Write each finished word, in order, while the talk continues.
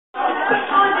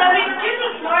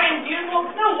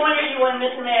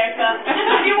Miss America.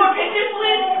 A few more pictures,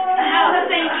 please. Oh,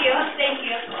 thank you. Thank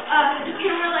you. The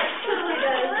camera, like, totally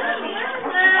does.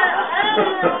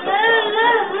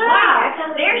 Wow,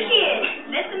 there she is.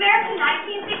 Miss America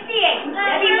 1968.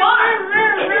 Debbie Moore.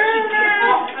 Isn't she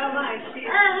beautiful? Oh, my, she is.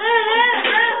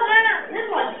 This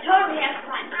one totally has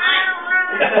fun.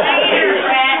 Later,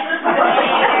 Brad.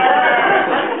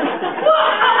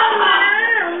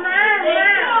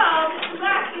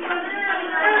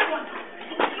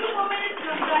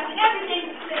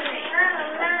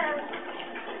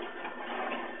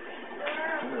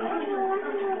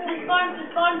 This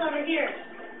barn's over here.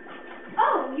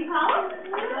 Oh, you call him?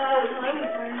 Hello, Miss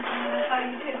Burns. How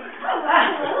do you do? Oh,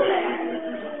 wow. Hello there.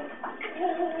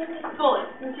 Bullet.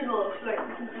 Mr. Bullet. Wait,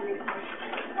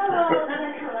 Oh,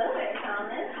 hello there,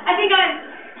 Thomas. I think No.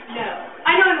 I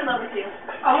know I'm in love with you.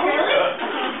 Oh, really?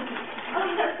 Oh,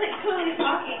 that's like totally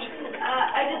shocking.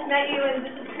 I just met you and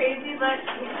this is crazy, but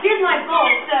Here's my goal,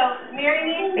 so marry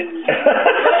me. you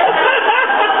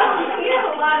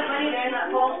have a lot of money there in that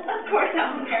bowl. Of course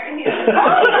I'll marry you. Okay,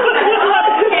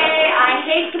 I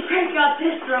hate to break up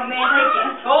this romantic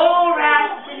and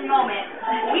soul-wrapping moment.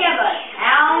 We have a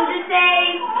town to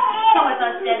save. Come with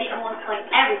us, Debbie, and we'll explain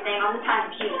everything on the time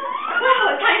machine. Wow,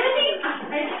 a time machine? I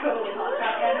totally lost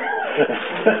that one.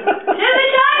 To the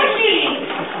time machine!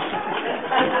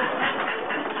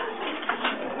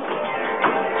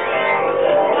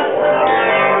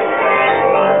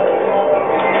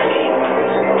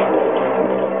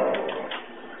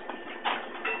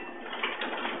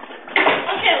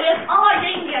 Okay, we have all our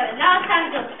getting together. Now it's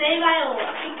time to go save Iola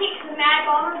and keep the mad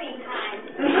bomber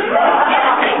behind.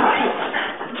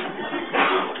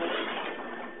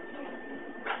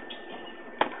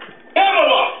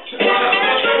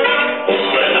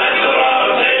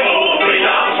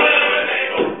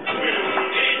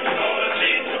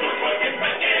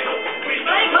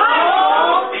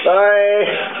 Sorry.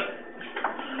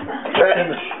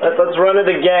 Let's run it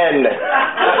again.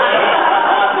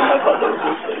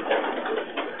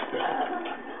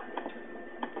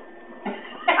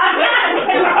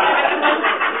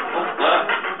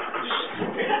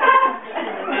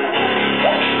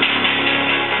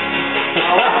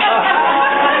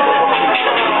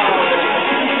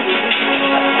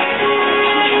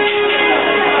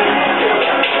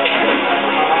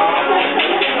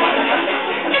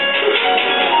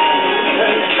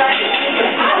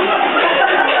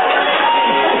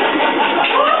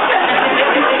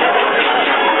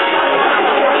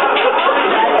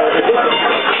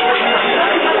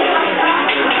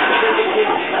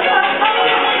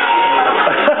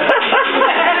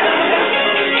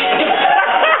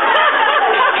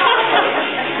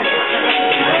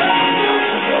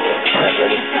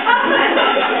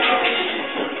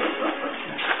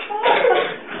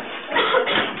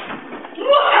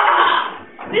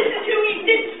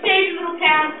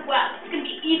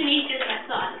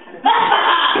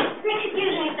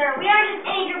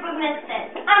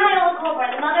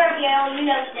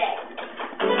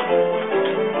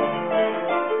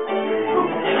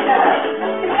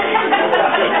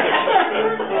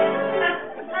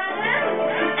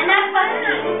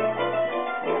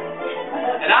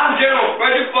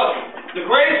 The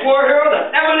greatest war hero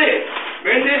that ever lived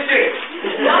in this city.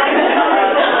 And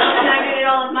I made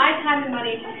all of my time and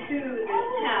money to this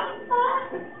town.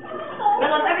 I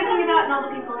love everything about and all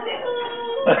the people in it.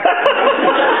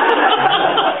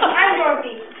 I'm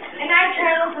Dorothy, and I've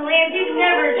traveled to lands you've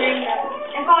never dreamed of,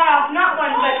 and fought off not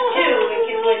one but two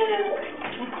wicked witches.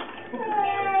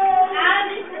 I'm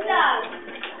just a dog,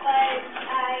 but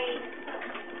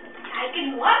I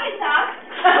can walk and talk.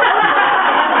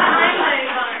 I'm my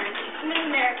barn. Miss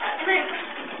America, and I'm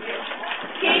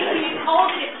Casey, you told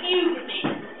me to fuse with me.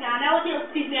 Now, now you'll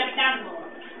see me up down more.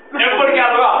 Everybody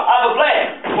gather up. I have a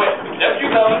plan. Wait, never you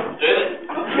coming. Do it.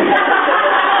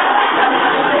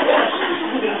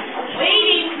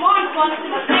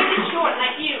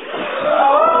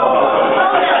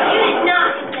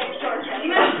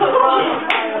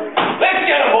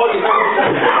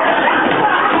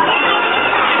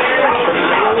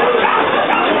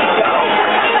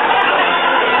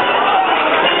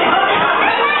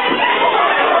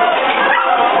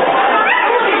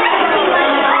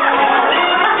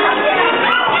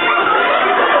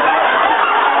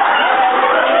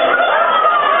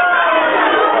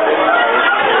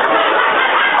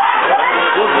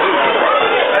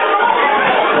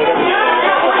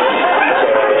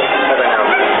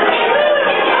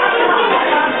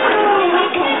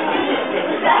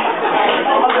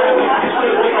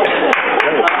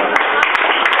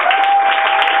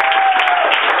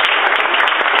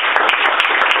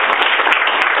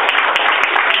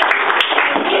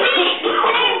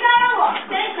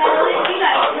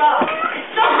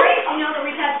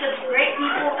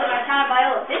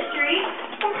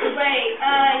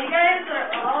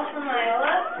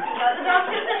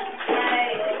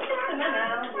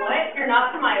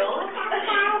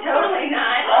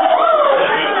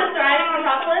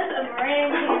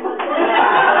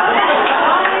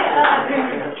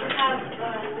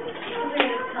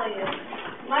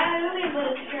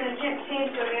 this turn. I can't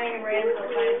change to wearing a random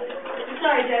life. I'm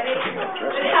sorry, Debbie.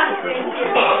 It has to change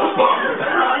here.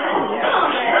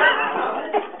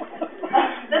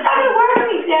 That's not gonna work for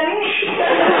me, Debbie.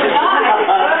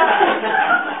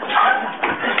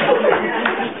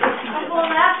 Well,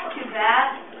 that's too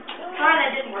bad. Sorry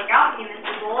that didn't work out for you, Mr.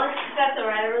 Bullis. That's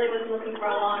alright. I really wasn't looking for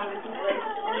a long relationship.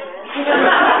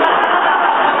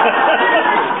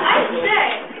 I say,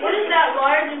 what is that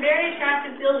large and very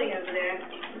attractive building over there?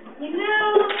 You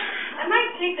know, I might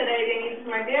take that idea for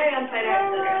my very on-site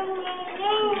art center.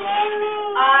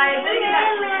 I better get back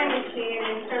to the time machine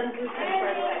and start the blueprint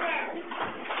right away.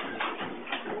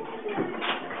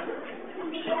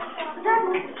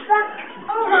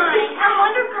 Oh my, how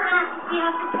wonderful to see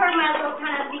how superb my little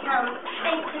town has become.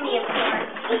 Thanks to me, of course.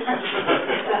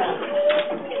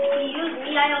 Excuse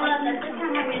me, Iola, does this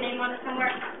town have your name on it somewhere?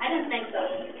 I don't think so.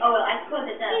 Oh, well, I suppose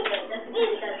it does, but it doesn't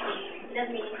mean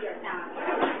it's your town.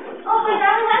 Oh, but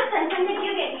darling husband, when did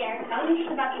you get here? I was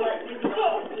just about to let you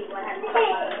know people I had to talk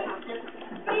about the house.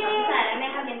 Besides, I may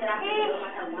have named it after you if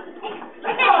I have one. Oh,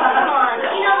 come on.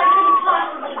 You know, there couldn't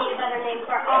possibly be a better name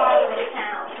for our little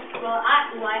town. Well,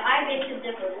 I beg to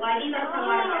differ. Why, these are some of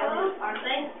my own, aren't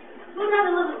they? Who'd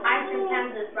rather live in ice cream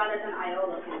Kansas rather than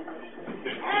Iola, Kansas?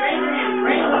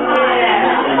 Great.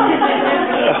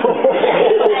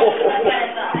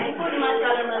 I would much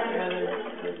rather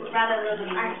live in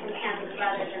ice cream Kansas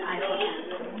rather than Iola,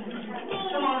 Kansas.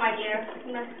 Come on, my dear.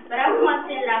 But I would want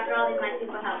to say that after all these nice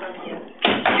people have loved you.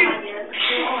 My dear.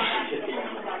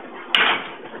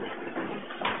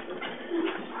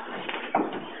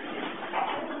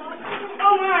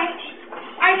 Oh my,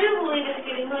 I do believe it's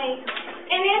getting late.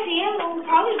 And Auntie Anne will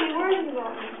probably be worried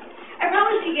about me. I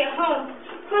probably should get home.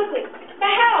 Quickly.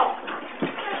 But how?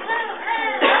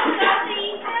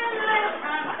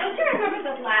 Don't you remember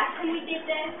the last time we did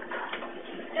this?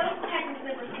 Those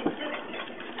technically were too soon.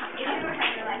 If you were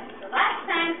having your license the last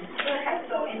time, you would have to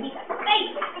go and meet a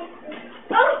face.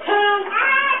 Oh, Tom.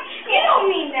 You don't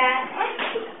mean that.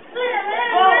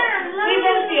 Well, we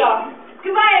better be off.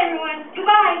 Goodbye, everyone.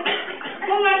 Goodbye.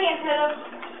 Hold my hand, Toto.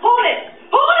 Hold it!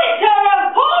 Hold it,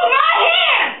 Toto! Hold my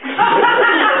hand!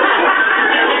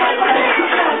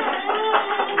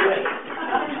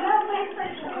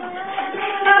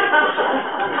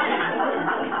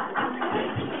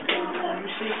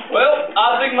 Well,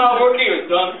 I think my work here is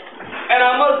done. And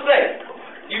I must say,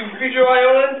 you future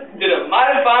Iolans did a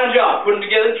mighty fine job putting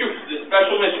together troops for this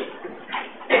special mission.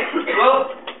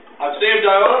 Well, I've saved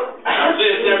Iola, I've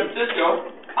saved San Francisco.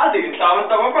 I think it's time to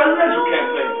start my presidential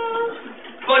campaign.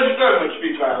 Pleasure serving with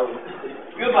you, future Iola.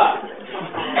 Goodbye.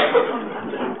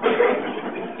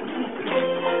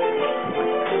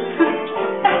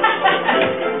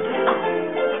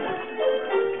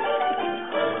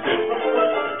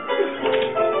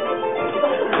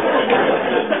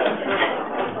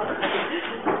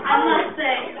 I must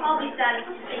say, I'll be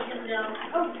satisfied to know.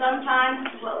 Sometimes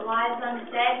what lies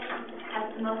unsaid has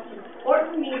the most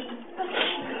important meaning.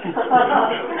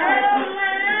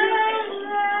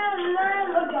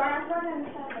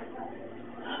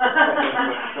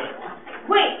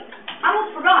 Wait, I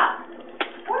almost forgot.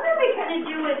 What are we going to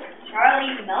do with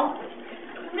Charlie Melton?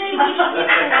 Maybe we should get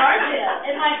an jail.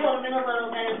 It might go him in a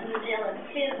little bit in the jail in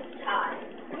his time.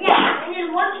 Yeah, and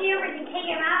then once a year we can take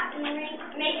him out and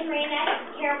make him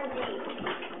reenact terrible deeds.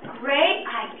 Great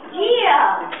idea.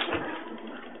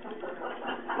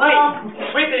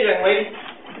 Wait there, young lady.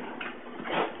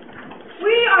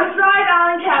 We are Thrive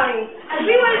Island County, and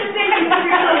we wanted to thank you for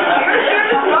your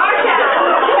service to our town.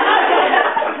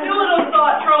 You little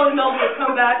thought Charlie Melton would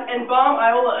come back and bomb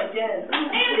Iola again.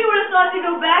 And you would have thought to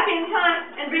go back in time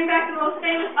and bring back the most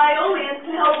famous Iolians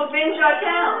to help avenge our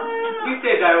town. You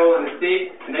saved Iola in a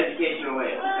safe and educational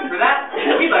way, and for that,